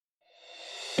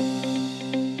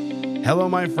Hello,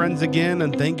 my friends, again,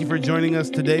 and thank you for joining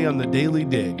us today on the Daily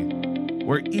Dig,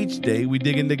 where each day we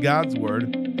dig into God's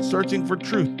Word, searching for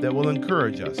truth that will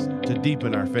encourage us to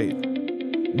deepen our faith.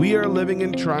 We are living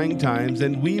in trying times,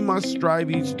 and we must strive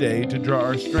each day to draw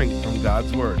our strength from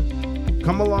God's Word.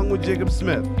 Come along with Jacob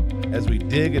Smith as we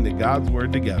dig into God's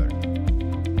Word together.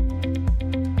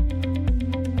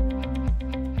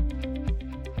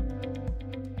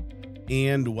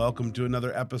 And welcome to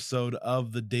another episode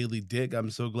of the Daily Dig. I'm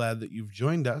so glad that you've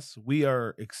joined us. We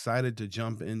are excited to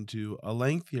jump into a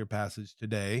lengthier passage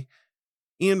today.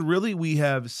 And really, we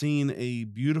have seen a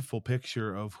beautiful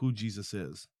picture of who Jesus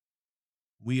is.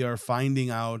 We are finding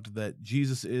out that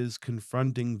Jesus is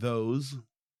confronting those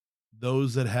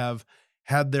that have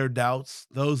had their doubts,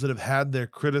 those that have had their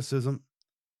criticism.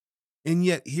 And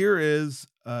yet here is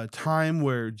a time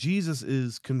where Jesus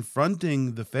is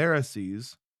confronting the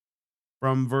Pharisees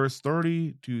from verse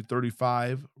 30 to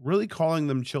 35, really calling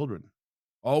them children,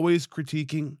 always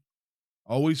critiquing,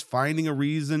 always finding a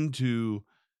reason to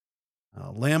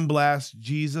lambaste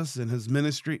Jesus and his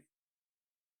ministry.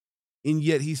 And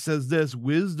yet he says this: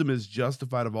 wisdom is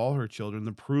justified of all her children.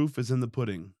 The proof is in the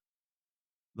pudding.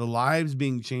 The lives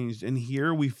being changed. And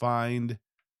here we find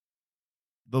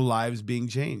the lives being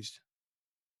changed.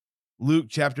 Luke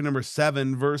chapter number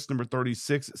 7, verse number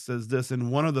 36 says this: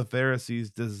 and one of the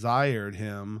Pharisees desired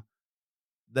him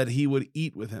that he would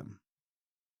eat with him.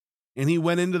 And he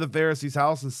went into the Pharisee's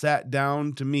house and sat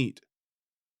down to meat.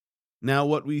 Now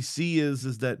what we see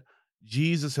is that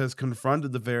Jesus has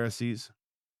confronted the Pharisees.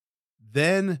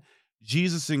 Then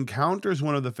Jesus encounters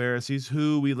one of the Pharisees,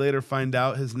 who we later find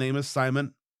out his name is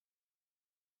Simon.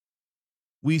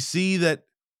 We see that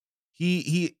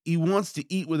he wants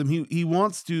to eat with him. He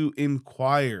wants to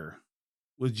inquire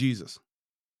with Jesus.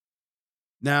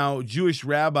 Now, Jewish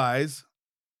rabbis,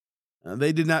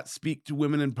 they did not speak to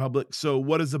women in public. So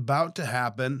what is about to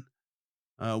happen,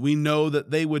 we know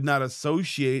that they would not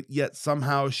associate, yet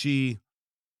somehow she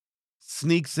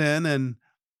sneaks in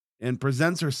and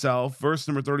presents herself. Verse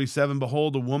number 37,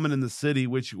 behold, a woman in the city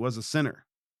which was a sinner.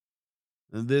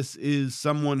 And this is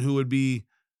someone who would be,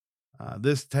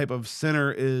 this type of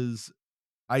sinner is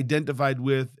identified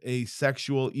with a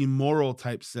sexual, immoral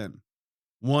type sin.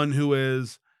 One who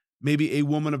is maybe a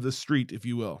woman of the street, if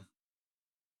you will.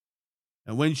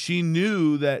 And when she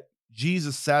knew that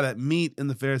Jesus sat at meat in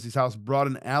the Pharisee's house, brought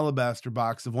an alabaster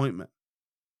box of ointment,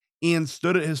 and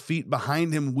stood at his feet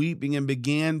behind him, weeping, and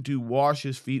began to wash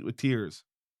his feet with tears,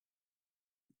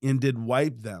 and did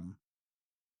wipe them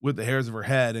with the hairs of her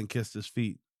head, and kissed his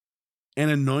feet,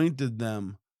 and anointed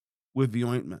them with the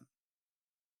ointment.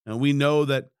 And we know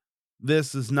that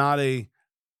this is not a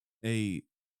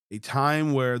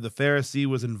time where the Pharisee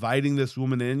was inviting this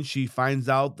woman in. She finds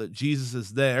out that Jesus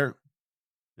is there,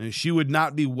 and she would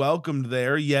not be welcomed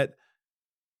there, yet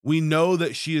we know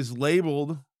that she is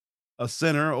labeled a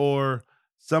sinner, or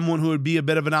someone who would be a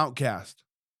bit of an outcast.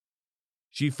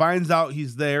 She finds out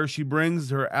he's there. She brings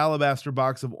her alabaster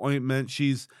box of ointment.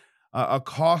 She's a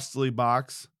costly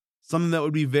box, something that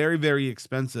would be very, very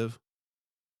expensive.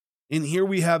 And here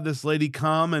we have this lady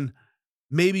come, and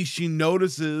maybe she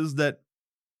notices that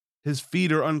his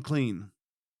feet are unclean.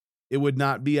 It would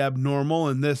not be abnormal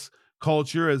in this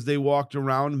culture, as they walked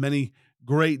around many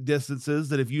great distances,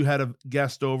 that if you had a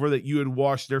guest over, that you would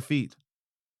wash their feet.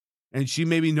 And she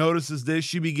maybe notices this.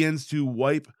 She begins to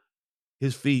wipe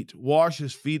his feet, wash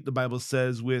his feet, the Bible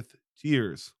says, with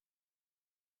tears,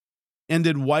 and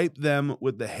did wipe them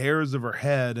with the hairs of her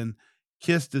head, and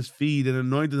kissed his feet and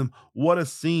anointed them. What a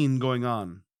scene going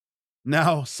on.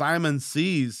 Now Simon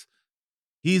sees,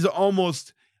 he's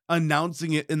almost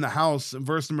announcing it in the house. In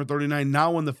verse number 39, now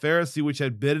when the Pharisee which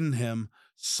had bidden him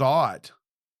saw it,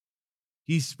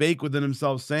 he spake within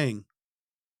himself, saying,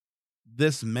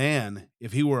 this man,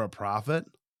 if he were a prophet,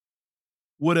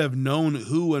 would have known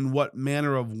who and what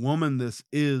manner of woman this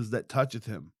is that toucheth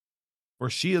him,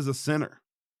 for she is a sinner.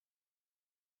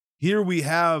 Here we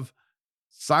have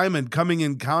Simon coming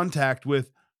in contact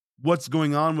with what's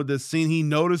going on with this scene. He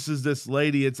notices this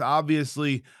lady. It's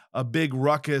obviously a big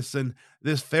ruckus, and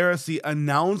this Pharisee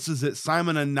announces it.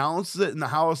 Simon announces it in the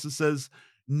house. It says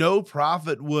no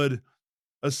prophet would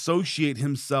associate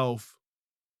himself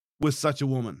with such a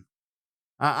woman.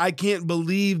 I can't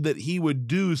believe that he would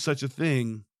do such a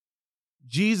thing.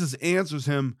 Jesus answers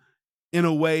him in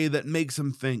a way that makes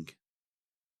him think,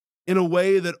 in a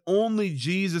way that only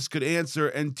Jesus could answer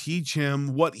and teach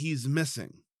him what he's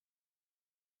missing.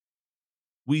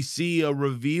 We see a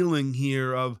revealing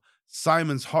here of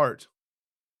Simon's heart.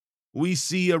 We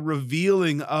see a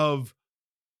revealing of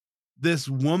this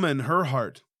woman, her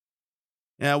heart.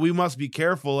 Now, we must be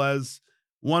careful, as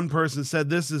One person said,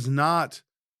 this is not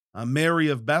Mary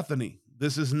of Bethany.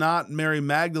 This is not Mary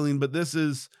Magdalene, but this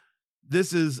is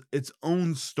its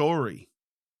own story.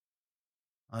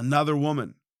 Another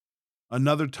woman,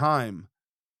 another time.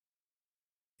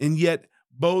 And yet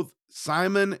both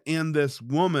Simon and this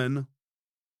woman,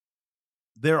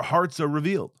 their hearts are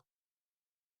revealed.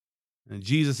 And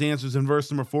Jesus answers in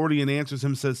verse number 40 and answers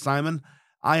him, says, Simon,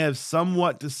 I have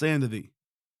somewhat to say unto thee.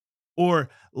 Or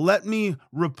let me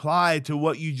reply to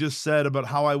what you just said about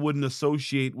how I wouldn't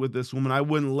associate with this woman. I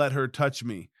wouldn't let her touch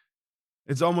me.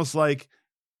 It's almost like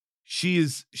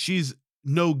she's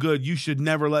no good. You should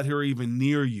never let her even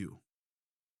near you.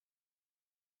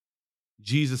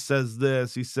 Jesus says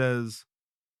this. He says,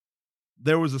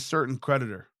 there was a certain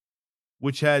creditor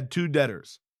which had two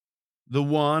debtors. The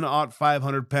one ought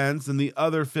 500 pence and the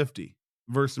other 50.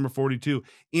 Verse number 42.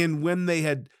 And when they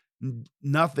had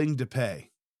nothing to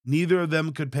pay, neither of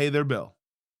them could pay their bill,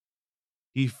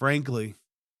 he frankly,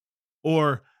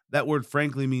 or that word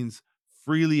frankly means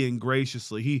freely and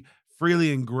graciously. He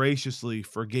freely and graciously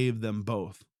forgave them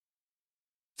both.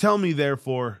 Tell me,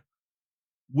 therefore,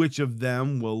 which of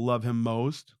them will love him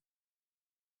most?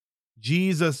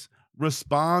 Jesus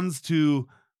responds to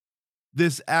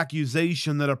this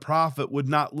accusation that a prophet would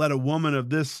not let a woman of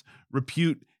this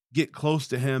repute get close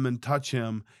to him and touch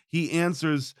him. He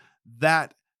answers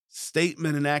that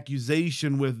statement and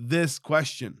accusation with this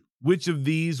question: which of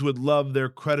these would love their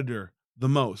creditor the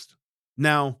most?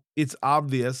 Now, it's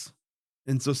obvious,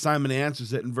 and so Simon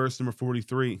answers it in verse number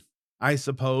 43. I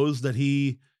suppose that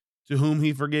he to whom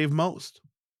he forgave most.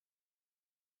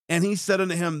 And he said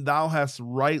unto him, thou hast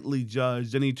rightly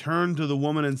judged. And he turned to the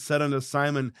woman and said unto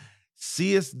Simon,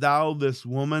 seest thou this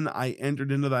woman I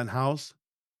entered into thine house?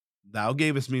 Thou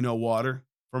gavest me no water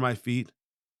for my feet,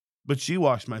 but she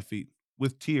washed my feet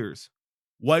with tears,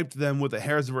 wiped them with the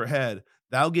hairs of her head.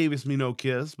 Thou gavest me no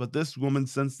kiss, but this woman,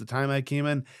 since the time I came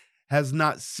in, has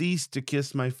not ceased to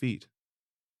kiss my feet.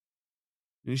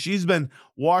 And she's been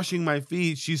washing my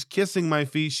feet. She's kissing my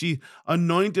feet. She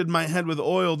anointed my head with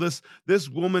oil. This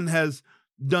woman has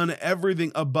done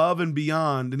everything above and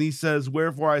beyond. And he says,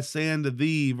 wherefore I say unto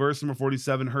thee, verse number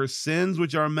 47, her sins,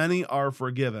 which are many, are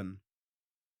forgiven,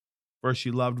 for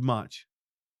she loved much.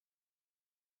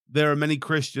 There are many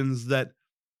Christians that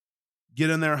get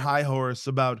in their high horse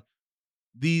about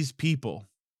these people,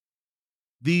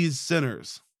 these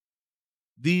sinners,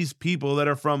 these people that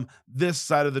are from this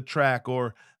side of the track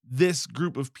or this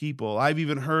group of people. I've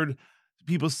even heard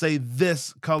people say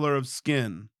this color of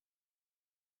skin.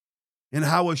 And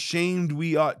how ashamed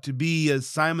we ought to be as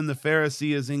Simon the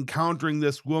Pharisee is encountering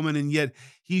this woman, and yet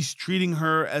he's treating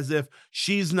her as if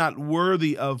she's not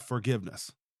worthy of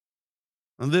forgiveness.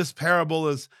 And this parable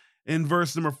is in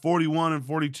verse number 41 and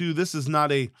 42. This is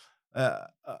not a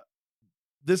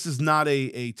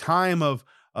time of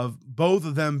both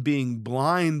of them being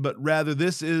blind, but rather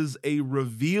this is a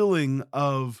revealing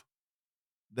of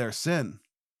their sin.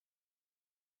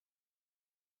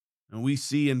 And we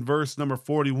see in verse number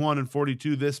 41 and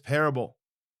 42, this parable,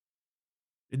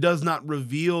 it does not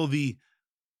reveal the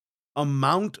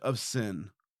amount of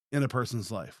sin in a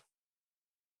person's life.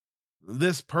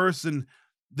 This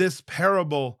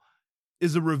parable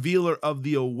is a revealer of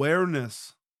the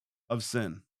awareness of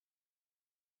sin.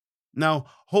 Now,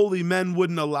 holy men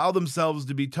wouldn't allow themselves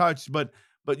to be touched, but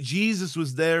Jesus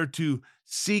was there to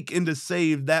seek and to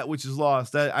save that which is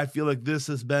lost. I feel like this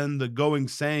has been the going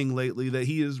saying lately, that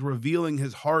he is revealing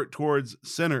his heart towards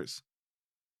sinners.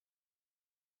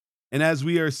 And as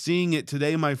we are seeing it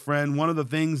today, my friend, one of the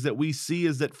things that we see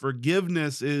is that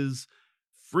forgiveness is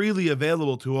freely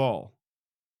available to all.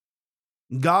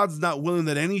 God's not willing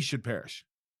that any should perish.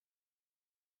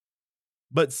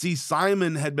 But see,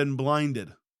 Simon had been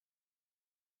blinded.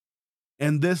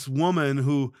 And this woman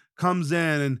who comes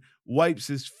in and wipes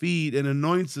his feet and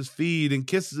anoints his feet and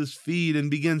kisses his feet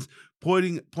and begins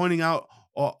pointing out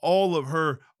all of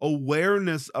her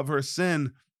awareness of her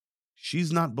sin,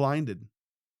 she's not blinded.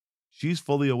 She's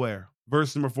fully aware.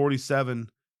 Verse number 47,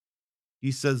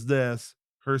 he says this,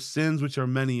 her sins, which are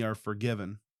many, are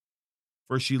forgiven,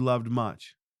 for she loved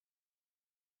much.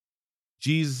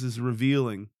 Jesus is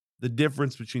revealing the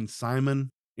difference between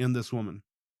Simon and this woman.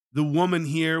 The woman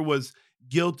here was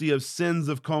guilty of sins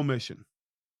of commission.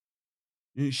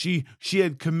 She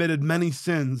had committed many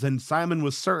sins, and Simon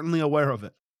was certainly aware of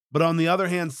it. But on the other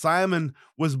hand, Simon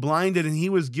was blinded, and he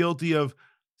was guilty of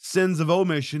sins of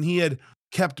omission. He had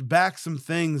kept back some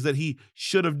things that he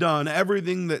should have done.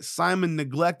 Everything that Simon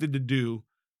neglected to do,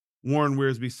 Warren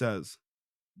Wiersbe says,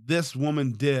 this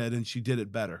woman did, and she did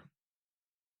it better.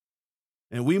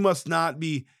 And we must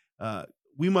be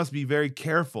very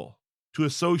careful to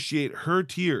associate her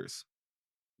tears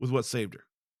with what saved her.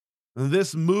 And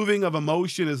this moving of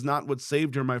emotion is not what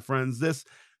saved her, my friends.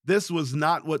 This was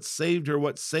not what saved her.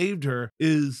 What saved her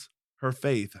is her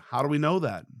faith. How do we know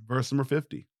that? Verse number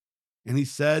 50. And he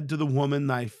said to the woman,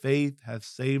 thy faith hath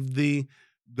saved thee.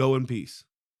 Go in peace.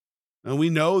 And we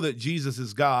know that Jesus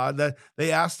is God. That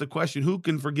they asked the question, who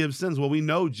can forgive sins? Well, we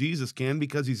know Jesus can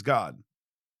because he's God.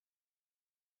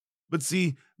 But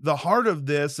see, the heart of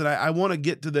this, and I want to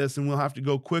get to this, and we'll have to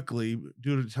go quickly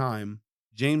due to time.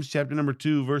 James chapter number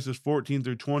 2, verses 14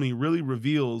 through 20 really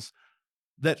reveals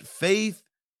that faith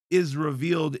is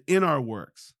revealed in our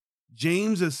works.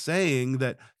 James is saying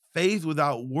that faith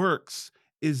without works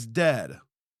is dead.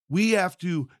 We have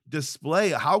to display.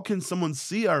 How can someone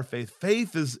see our faith?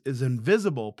 Faith is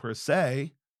invisible per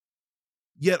se,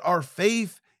 yet our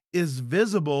faith is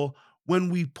visible when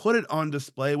we put it on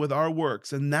display with our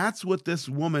works. And that's what this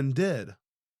woman did.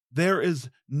 There is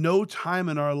no time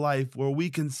in our life where we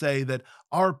can say that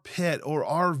our pit or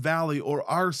our valley or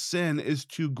our sin is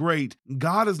too great.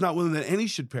 God is not willing that any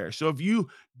should perish. So if you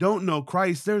don't know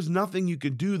Christ, there's nothing you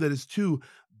could do that is too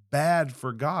bad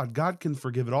for God. God can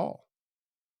forgive it all.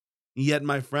 Yet,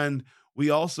 my friend, we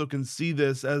also can see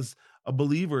this as a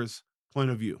believer's point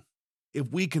of view.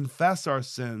 If we confess our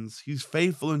sins, he's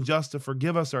faithful and just to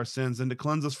forgive us our sins and to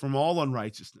cleanse us from all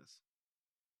unrighteousness.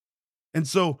 And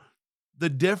so the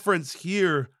difference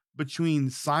here between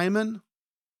Simon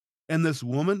and this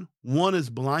woman, one is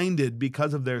blinded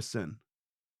because of their sin,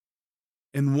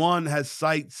 and one has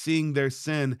sight seeing their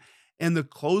sin. And the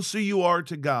closer you are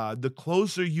to God, the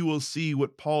closer you will see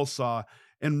what Paul saw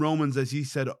in Romans as he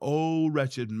said, "Oh,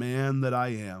 wretched man that I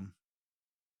am."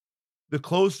 The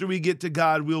closer we get to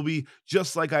God, we'll be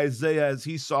just like Isaiah as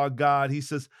he saw God. He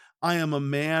says, I am a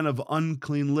man of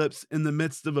unclean lips in the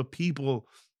midst of a people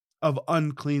of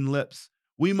unclean lips.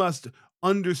 We must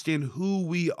understand who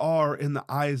we are in the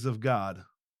eyes of God.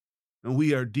 And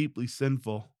we are deeply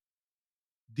sinful,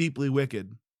 deeply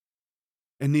wicked,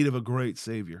 in need of a great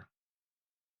Savior.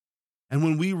 And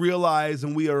when we realize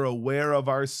and we are aware of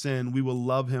our sin, we will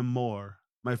love him more.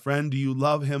 My friend, do you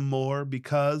love him more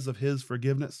because of his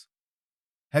forgiveness?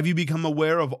 Have you become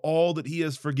aware of all that he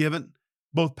has forgiven,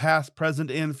 both past, present,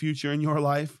 and future in your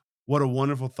life? What a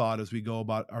wonderful thought as we go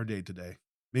about our day today.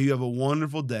 May you have a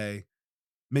wonderful day.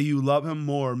 May you love him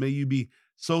more. May you be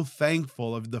so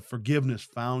thankful of the forgiveness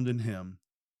found in him.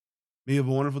 May you have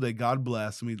a wonderful day. God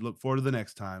bless. And we look forward to the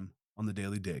next time on The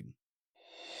Daily Dig.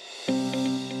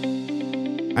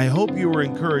 I hope you were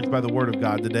encouraged by the word of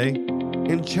God today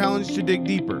and challenged to dig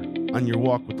deeper on your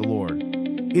walk with the Lord.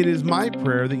 It is my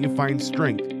prayer that you find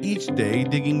strength each day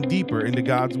digging deeper into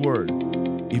God's word.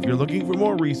 If you're looking for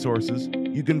more resources,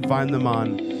 you can find them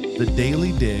on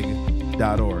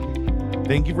thedailydig.org.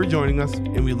 Thank you for joining us,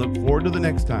 and we look forward to the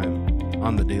next time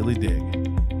on The Daily Dig.